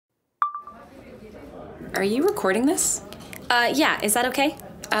Are you recording this? Yeah, is that okay?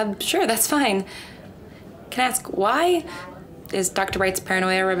 Sure, that's fine. Can I ask why? Is Dr. Bright's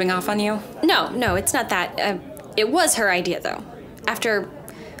paranoia rubbing off on you? No, it's not that. It was her idea, though.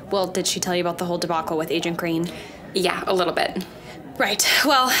 Well, did she tell you about the whole debacle with Agent Green? Yeah, a little bit. Right.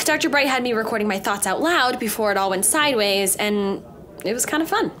 Well, Dr. Bright had me recording my thoughts out loud before it all went sideways, and it was kind of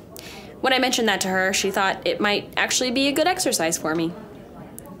fun. When I mentioned that to her, she thought it might actually be a good exercise for me.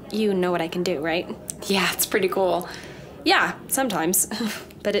 You know what I can do, right? Yeah, it's pretty cool. Yeah, sometimes.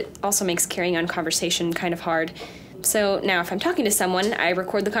 But it also makes carrying on conversation kind of hard. So now if I'm talking to someone, I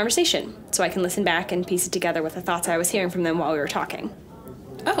record the conversation, so I can listen back and piece it together with the thoughts I was hearing from them while we were talking.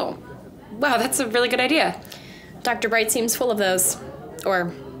 Oh, wow, that's a really good idea. Dr. Bright seems full of those.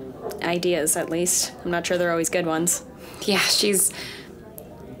 Or ideas, at least. I'm not sure they're always good ones. Yeah, she's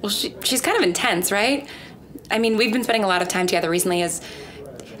kind of intense, right? I mean, we've been spending a lot of time together recently as,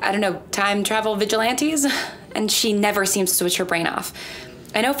 I don't know, time travel vigilantes, and she never seems to switch her brain off.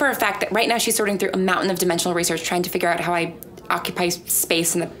 I know for a fact that right now she's sorting through a mountain of dimensional research trying to figure out how I occupy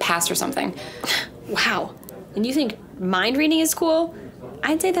space in the past or something. Wow. And you think mind reading is cool?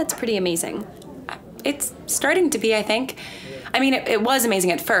 I'd say that's pretty amazing. It's starting to be, I think. I mean, it was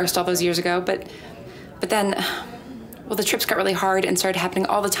amazing at first, all those years ago, but then, well, the trips got really hard and started happening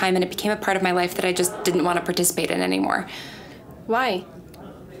all the time, and it became a part of my life that I just didn't want to participate in anymore. Why?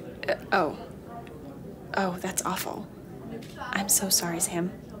 Oh, that's awful. I'm so sorry,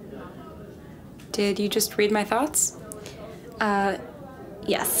 Sam. Did you just read my thoughts?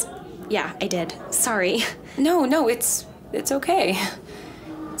 Yes. Yeah, I did. Sorry. No, it's okay.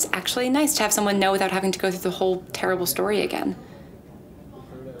 It's actually nice to have someone know without having to go through the whole terrible story again.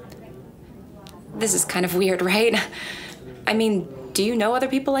 This is kind of weird, right? I mean, do you know other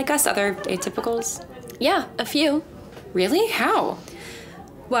people like us, other atypicals? Yeah, a few. Really? How?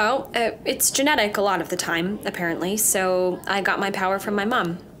 Well, it's genetic a lot of the time, apparently, so I got my power from my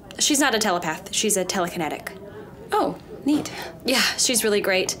mom. She's not a telepath, she's a telekinetic. Oh, neat. Yeah, she's really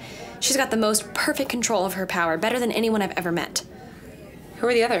great. She's got the most perfect control of her power, better than anyone I've ever met. Who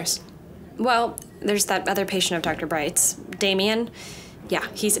are the others? Well, there's that other patient of Dr. Bright's, Damien. Yeah,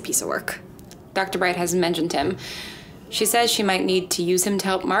 he's a piece of work. Dr. Bright hasn't mentioned him. She says she might need to use him to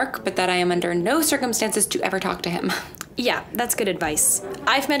help Mark, but that I am under no circumstances to ever talk to him. Yeah, that's good advice.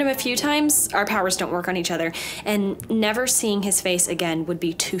 I've met him a few times. Our powers don't work on each other, and never seeing his face again would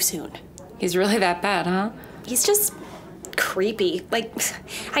be too soon. He's really that bad, huh? He's just creepy. Like,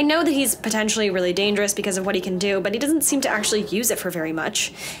 I know that he's potentially really dangerous because of what he can do, but he doesn't seem to actually use it for very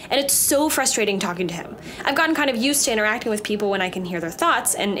much. And it's so frustrating talking to him. I've gotten kind of used to interacting with people when I can hear their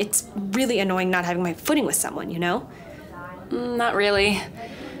thoughts, and it's really annoying not having my footing with someone, you know? Not really.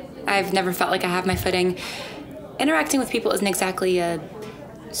 I've never felt like I have my footing. Interacting with people isn't exactly a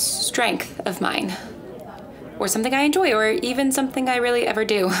strength of mine. Or something I enjoy, or even something I really ever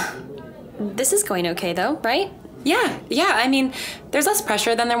do. This is going okay, though, right? Yeah. I mean, there's less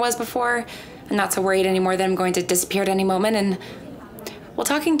pressure than there was before. I'm not so worried anymore that I'm going to disappear at any moment, and, well,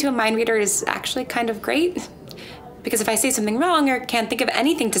 talking to a mind reader is actually kind of great. Because if I say something wrong or can't think of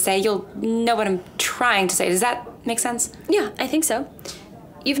anything to say, you'll know what I'm trying to say. Does that make sense? Yeah, I think so.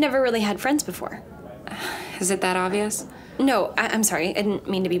 You've never really had friends before. Is it that obvious? No, I'm sorry. I didn't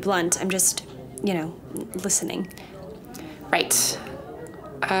mean to be blunt. I'm just, listening. Right.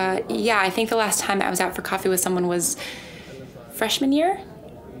 Yeah, I think the last time I was out for coffee with someone was freshman year?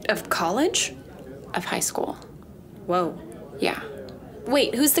 Of college? Of high school. Whoa. Yeah.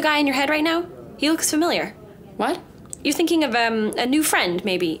 Wait, who's the guy in your head right now? He looks familiar. What? You're thinking of, a new friend,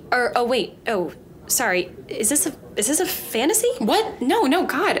 maybe. Or, sorry. Is this a fantasy? What? No,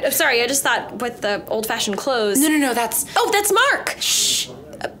 God. Sorry, I just thought with the old-fashioned clothes. No, that's... Oh, that's Mark! Shh!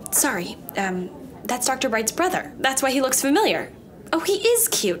 Sorry, that's Dr. Bright's brother. That's why he looks familiar. Oh, he is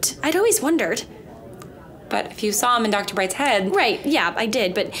cute. I'd always wondered. But if you saw him in Dr. Bright's head... Right, yeah, I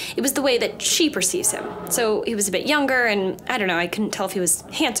did, but it was the way that she perceives him. So he was a bit younger, and I don't know, I couldn't tell if he was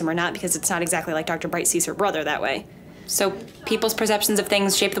handsome or not, because it's not exactly like Dr. Bright sees her brother that way. So people's perceptions of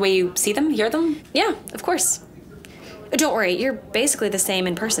things shape the way you see them, hear them? Yeah, of course. Don't worry, you're basically the same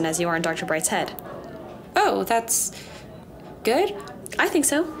in person as you are in Dr. Bright's head. Oh, that's good? I think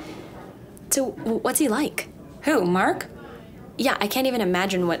so. So, what's he like? Who, Mark? Yeah, I can't even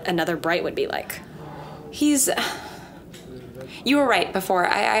imagine what another Bright would be like. He's... You were right before.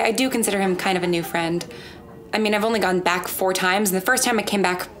 I do consider him kind of a new friend. I mean, I've only gone back 4 times, and the first time I came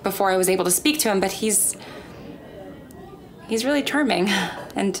back before I was able to speak to him, but he's really charming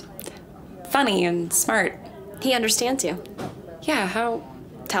and funny and smart. He understands you. Yeah, how...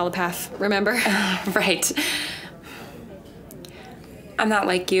 Telepath, remember? Right. I'm not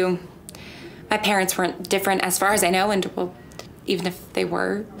like you. My parents weren't different as far as I know, and, well, even if they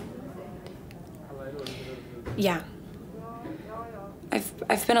were. Yeah.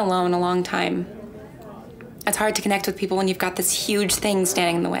 I've been alone a long time. It's hard to connect with people when you've got this huge thing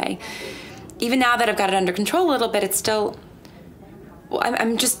standing in the way. Even now that I've got it under control a little bit, it's still... Well,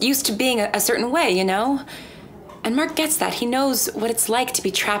 I'm just used to being a certain way, you know? And Mark gets that. He knows what it's like to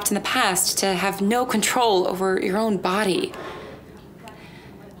be trapped in the past, to have no control over your own body.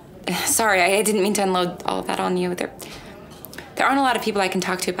 Sorry, I didn't mean to unload all of that on you. There aren't a lot of people I can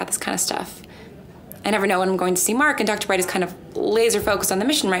talk to about this kind of stuff. I never know when I'm going to see Mark, and Dr. Bright is kind of laser focused on the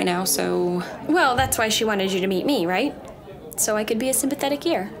mission right now, so... Well, that's why she wanted you to meet me, right? So I could be a sympathetic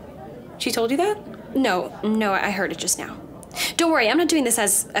ear. She told you that? No, I heard it just now. Don't worry, I'm not doing this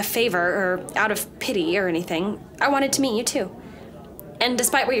as a favor or out of pity or anything. I wanted to meet you too. And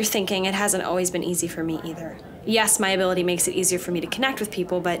despite what you're thinking, it hasn't always been easy for me either. Yes, my ability makes it easier for me to connect with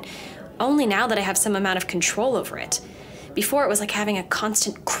people, but only now that I have some amount of control over it. Before, it was like having a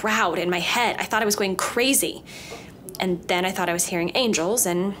constant crowd in my head. I thought I was going crazy. And then I thought I was hearing angels,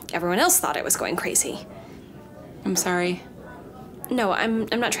 and everyone else thought I was going crazy. I'm sorry. No, I'm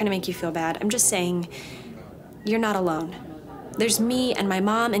not trying to make you feel bad. I'm just saying you're not alone. There's me and my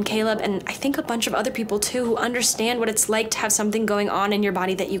mom and Caleb, and I think a bunch of other people too who understand what it's like to have something going on in your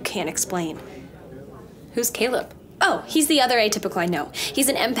body that you can't explain. Who's Caleb? Oh, he's the other atypical I know. He's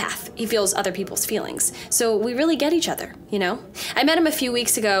an empath. He feels other people's feelings. So we really get each other, you know? I met him a few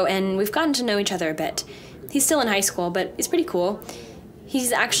weeks ago, and we've gotten to know each other a bit. He's still in high school, but he's pretty cool.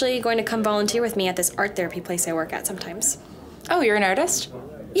 He's actually going to come volunteer with me at this art therapy place I work at sometimes. Oh, you're an artist?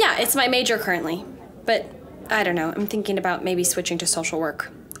 Yeah, it's my major currently. But I don't know, I'm thinking about maybe switching to social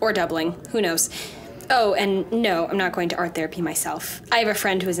work. Or doubling, who knows. Oh, and no, I'm not going to art therapy myself. I have a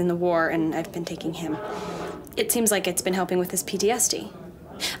friend who is in the war, and I've been taking him. It seems like it's been helping with his PTSD.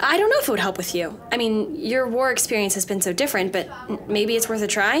 I don't know if it would help with you. I mean, your war experience has been so different, but maybe it's worth a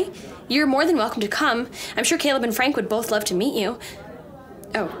try? You're more than welcome to come. I'm sure Caleb and Frank would both love to meet you.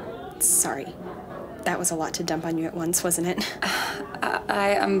 Oh, sorry. That was a lot to dump on you at once, wasn't it?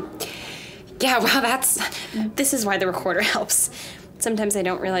 Yeah, well, that's... This is why the recorder helps. Sometimes I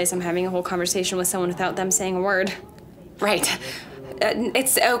don't realize I'm having a whole conversation with someone without them saying a word. Right.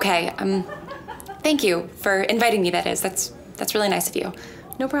 It's okay. Thank you for inviting me, that is. That's really nice of you.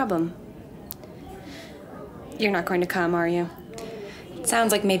 No problem. You're not going to come, are you? It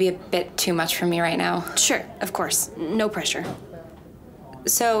sounds like maybe a bit too much for me right now. Sure, of course. No pressure.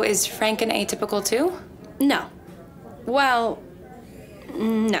 So, is Frank an atypical too? No. Well,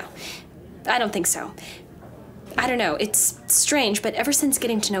 no. I don't think so. I don't know, it's strange, but ever since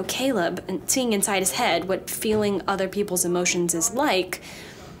getting to know Caleb and seeing inside his head what feeling other people's emotions is like,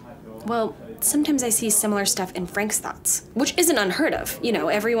 well, sometimes I see similar stuff in Frank's thoughts, which isn't unheard of. You know,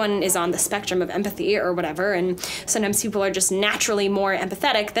 everyone is on the spectrum of empathy or whatever, and sometimes people are just naturally more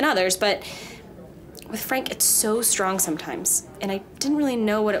empathetic than others, but with Frank, it's so strong sometimes. And I didn't really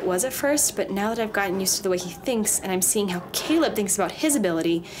know what it was at first, but now that I've gotten used to the way he thinks and I'm seeing how Caleb thinks about his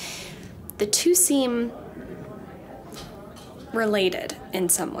ability, the two seem related in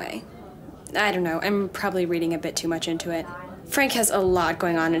some way. I don't know, I'm probably reading a bit too much into it. Frank has a lot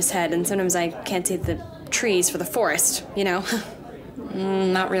going on in his head, and sometimes I can't see the trees for the forest, you know?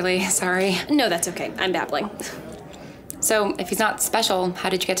 Not really, sorry. No, that's okay, I'm babbling. So, if he's not special, how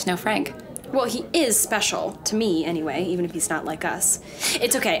did you get to know Frank? Well, he is special, to me anyway, even if he's not like us.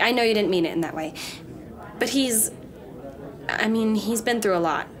 It's okay, I know you didn't mean it in that way. But he's been through a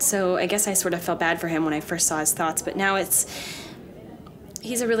lot, so I guess I sort of felt bad for him when I first saw his thoughts, but now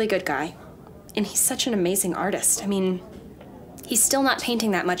he's a really good guy. And he's such an amazing artist. I mean, he's still not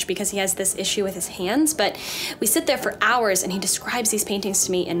painting that much because he has this issue with his hands, but we sit there for hours and he describes these paintings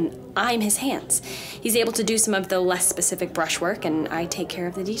to me and I'm his hands. He's able to do some of the less specific brushwork and I take care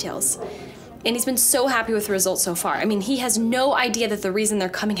of the details. And he's been so happy with the results so far. I mean, he has no idea that the reason they're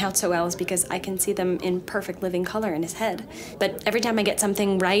coming out so well is because I can see them in perfect living color in his head. But every time I get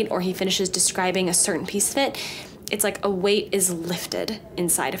something right or he finishes describing a certain piece of it, it's like a weight is lifted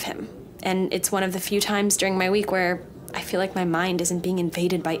inside of him. And it's one of the few times during my week where I feel like my mind isn't being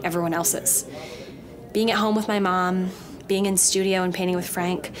invaded by everyone else's. Being at home with my mom, being in studio and painting with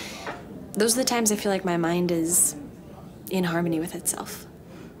Frank, those are the times I feel like my mind is in harmony with itself.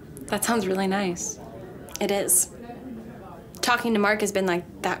 That sounds really nice. It is. Talking to Mark has been like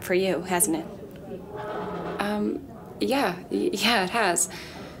that for you, hasn't it? Yeah, it has.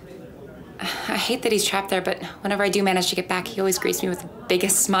 I hate that he's trapped there, but whenever I do manage to get back, he always greets me with the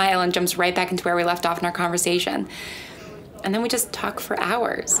biggest smile and jumps right back into where we left off in our conversation. And then we just talk for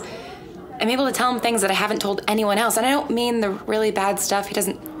hours. I'm able to tell him things that I haven't told anyone else, and I don't mean the really bad stuff he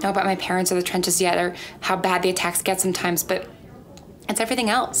doesn't know about my parents or the trenches yet, or how bad the attacks get sometimes, but it's everything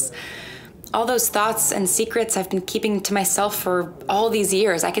else. All those thoughts and secrets I've been keeping to myself for all these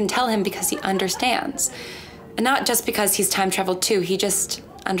years, I can tell him because he understands. And not just because he's time traveled too, he just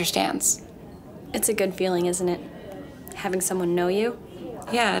understands. It's a good feeling, isn't it? Having someone know you?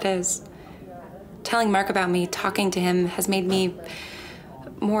 Yeah, it is. Telling Mark about me, talking to him, has made me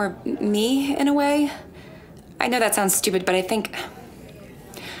more me in a way. I know that sounds stupid, but I think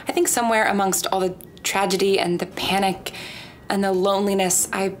somewhere amongst all the tragedy and the panic and the loneliness,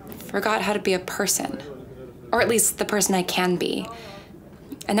 I forgot how to be a person. Or at least the person I can be.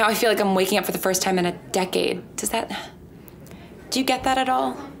 And now I feel like I'm waking up for the first time in a decade. Do you get that at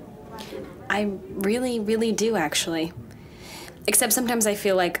all? I really, really do, actually. Except sometimes I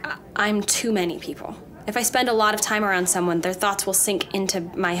feel like I'm too many people. If I spend a lot of time around someone, their thoughts will sink into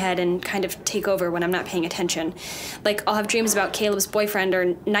my head and kind of take over when I'm not paying attention. Like, I'll have dreams about Caleb's boyfriend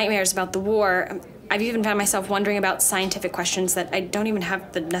or nightmares about the war. I've even found myself wondering about scientific questions that I don't even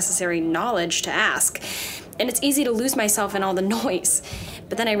have the necessary knowledge to ask. And it's easy to lose myself in all the noise.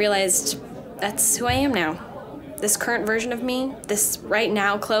 But then I realized that's who I am now. This current version of me, this right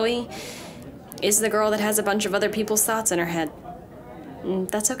now Chloe, is the girl that has a bunch of other people's thoughts in her head. And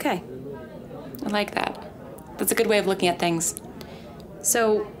that's okay. I like that. That's a good way of looking at things.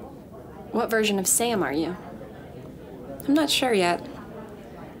 So, what version of Sam are you? I'm not sure yet.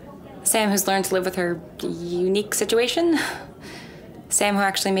 Sam who's learned to live with her unique situation. Sam who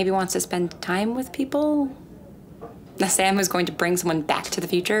actually maybe wants to spend time with people. The Sam who's going to bring someone back to the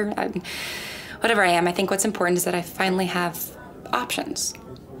future. Whatever I am, I think what's important is that I finally have options.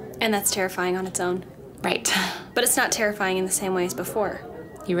 And that's terrifying on its own. Right. But it's not terrifying in the same way as before.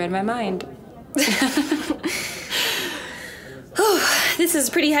 You read my mind. This is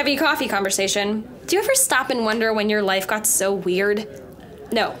a pretty heavy coffee conversation. Do you ever stop and wonder when your life got so weird?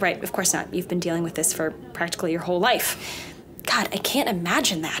 No, right, of course not. You've been dealing with this for practically your whole life. God, I can't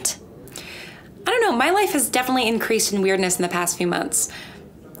imagine that. I don't know, my life has definitely increased in weirdness in the past few months.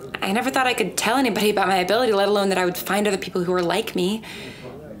 I never thought I could tell anybody about my ability, let alone that I would find other people who are like me.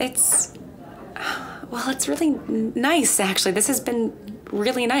 It's really nice, actually. This has been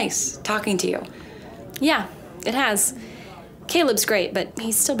really nice, talking to you. Yeah, it has. Caleb's great, but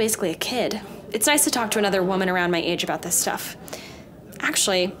he's still basically a kid. It's nice to talk to another woman around my age about this stuff.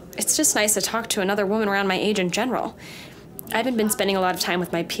 Actually, it's just nice to talk to another woman around my age in general. I haven't been spending a lot of time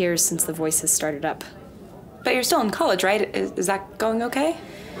with my peers since the Voices started up. But you're still in college, right? Is that going okay?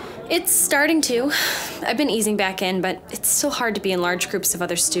 It's starting to. I've been easing back in, but it's still hard to be in large groups of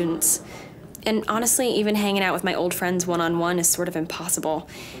other students. And honestly, even hanging out with my old friends one-on-one is sort of impossible.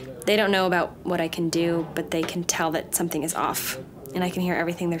 They don't know about what I can do, but they can tell that something is off. And I can hear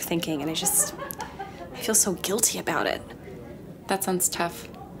everything they're thinking, and I feel so guilty about it. That sounds tough.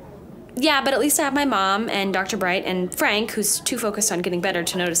 Yeah, but at least I have my mom and Dr. Bright and Frank, who's too focused on getting better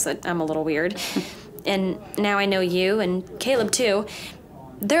to notice that I'm a little weird. And now I know you and Caleb, too.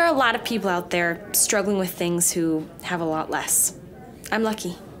 There are a lot of people out there struggling with things who have a lot less. I'm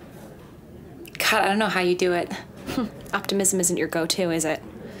lucky. God, I don't know how you do it. Optimism isn't your go-to, is it?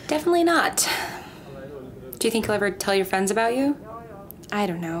 Definitely not. Do you think you'll ever tell your friends about you? I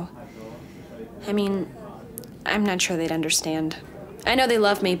don't know. I mean, I'm not sure they'd understand. I know they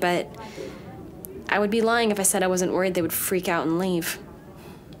love me, but I would be lying if I said I wasn't worried they would freak out and leave.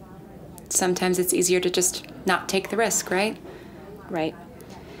 Sometimes it's easier to just not take the risk, right? Right.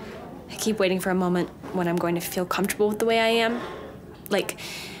 I keep waiting for a moment when I'm going to feel comfortable with the way I am. Like,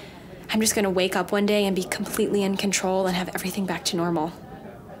 I'm just going to wake up one day and be completely in control and have everything back to normal.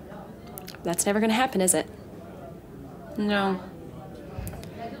 That's never going to happen, is it? No.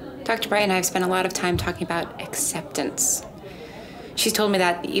 Dr. Bright and I have spent a lot of time talking about acceptance. She's told me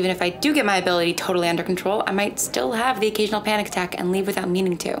that even if I do get my ability totally under control, I might still have the occasional panic attack and leave without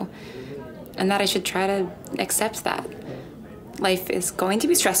meaning to. And that I should try to accept that. Life is going to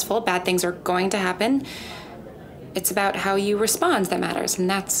be stressful, bad things are going to happen. It's about how you respond that matters, and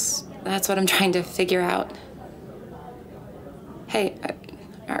that's what I'm trying to figure out. Hey,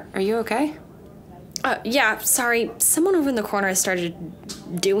 are you okay? Yeah, sorry. Someone over in the corner has started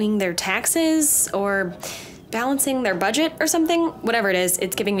doing their taxes or balancing their budget or something. Whatever it is,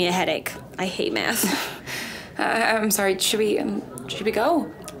 it's giving me a headache. I hate math. I'm sorry. Should we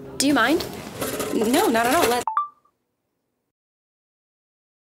go? Do you mind? No, not at all. Let's.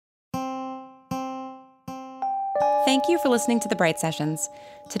 Thank you for listening to The Bright Sessions.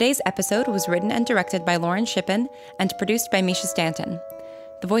 Today's episode was written and directed by Lauren Shippen and produced by Misha Stanton.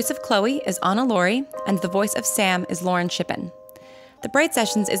 The voice of Chloe is Anna Laurie, and the voice of Sam is Lauren Shippen. The Bright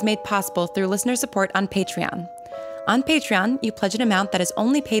Sessions is made possible through listener support on Patreon. On Patreon, you pledge an amount that is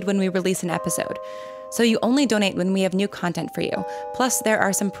only paid when we release an episode. So you only donate when we have new content for you. Plus, there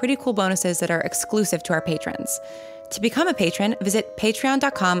are some pretty cool bonuses that are exclusive to our patrons. To become a patron, visit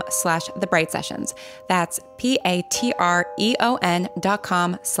patreon.com/thebrightsessions. That's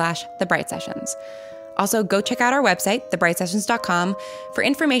patreon.com/thebrightsessions. Also, go check out our website, thebrightsessions.com, for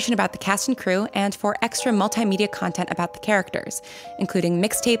information about the cast and crew and for extra multimedia content about the characters, including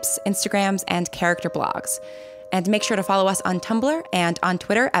mixtapes, Instagrams, and character blogs. And make sure to follow us on Tumblr and on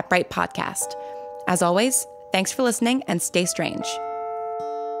Twitter at Bright Podcast. As always, thanks for listening and stay strange.